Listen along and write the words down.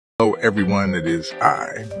Hello everyone, it is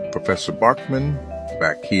I, Professor Barkman,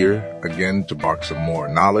 back here again to bark some more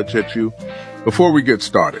knowledge at you. Before we get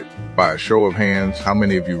started, by a show of hands, how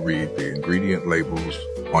many of you read the ingredient labels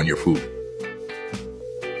on your food?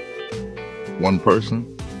 One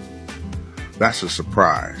person? That's a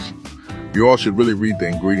surprise. You all should really read the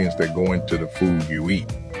ingredients that go into the food you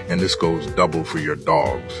eat, and this goes double for your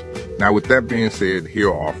dogs. Now with that being said,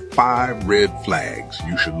 here are 5 red flags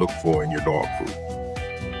you should look for in your dog food.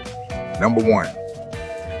 Number 1,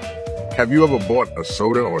 have you ever bought a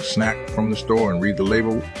soda or snack from the store and read the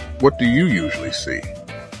label? What do you usually see?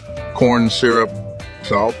 Corn syrup,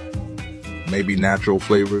 salt, maybe natural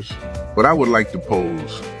flavors? But I would like to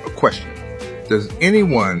pose a question. Does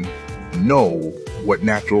anyone know what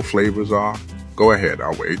natural flavors are? Go ahead,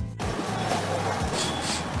 I'll wait.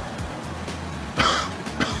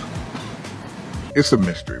 It's a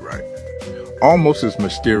mystery, right? Almost as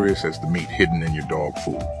mysterious as the meat hidden in your dog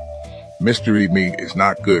food. Mystery meat is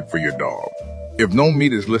not good for your dog. If no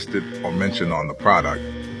meat is listed or mentioned on the product,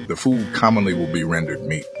 the food commonly will be rendered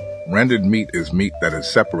meat. Rendered meat is meat that is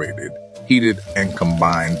separated, heated, and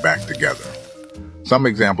combined back together. Some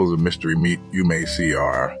examples of mystery meat you may see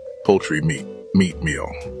are poultry meat, meat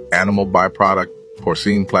meal, animal byproduct,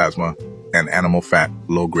 porcine plasma, and animal fat,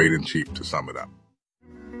 low grade and cheap, to sum it up.